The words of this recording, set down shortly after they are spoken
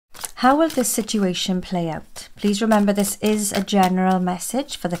How will this situation play out? Please remember this is a general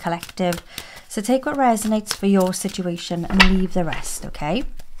message for the collective. So take what resonates for your situation and leave the rest, okay?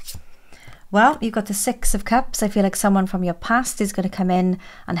 Well, you've got the Six of Cups. I feel like someone from your past is going to come in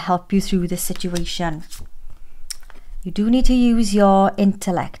and help you through this situation. You do need to use your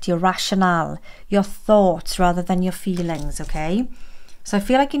intellect, your rationale, your thoughts rather than your feelings, okay? So I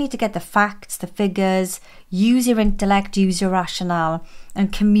feel like you need to get the facts, the figures, use your intellect, use your rationale,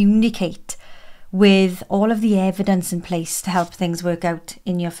 and communicate with all of the evidence in place to help things work out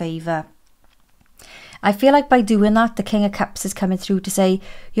in your favour. I feel like by doing that, the King of Cups is coming through to say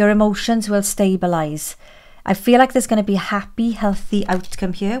your emotions will stabilise. I feel like there's going to be a happy, healthy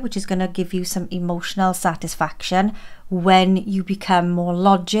outcome here, which is going to give you some emotional satisfaction when you become more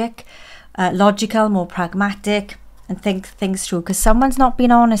logical, more pragmatic, and think things through. Because someone's not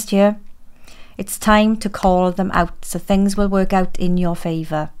being honest here. It's time to call them out, so things will work out in your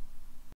favour.